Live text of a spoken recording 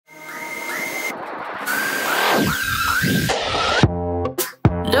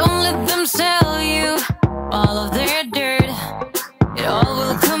Don't let them sell you all of their dirt. It all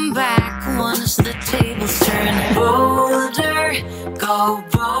will come back once the tables turn. Bolder, go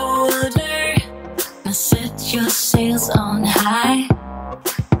bolder. Now set your sails on high.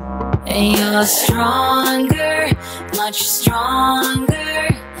 And you're stronger, much stronger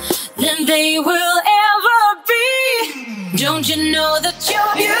than they will ever be. Don't you know that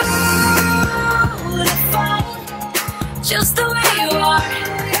you're beautiful? Just the way you are,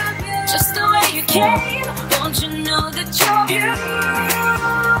 just the way you came. Don't you know that you're beautiful?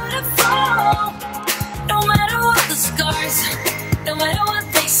 No matter what the scars, no matter what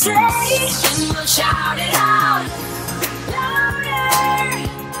they say, and we'll shout it out louder,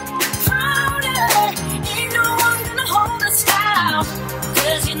 prouder. Ain't no one gonna hold us down,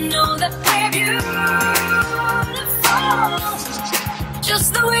 'cause you know that we're beautiful,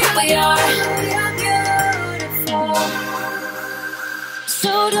 just the way we are. Beautiful.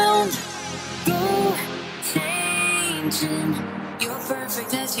 So don't go changing. You're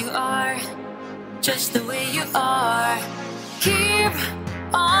perfect as you are, just the way you are. Keep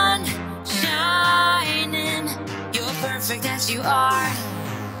on shining. You're perfect as you are,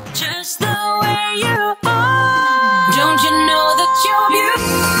 just the way you are. Don't you know that you're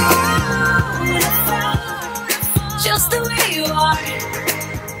beautiful? Just the way you are,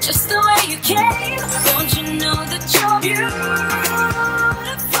 just the way you came. Don't you know that you're beautiful?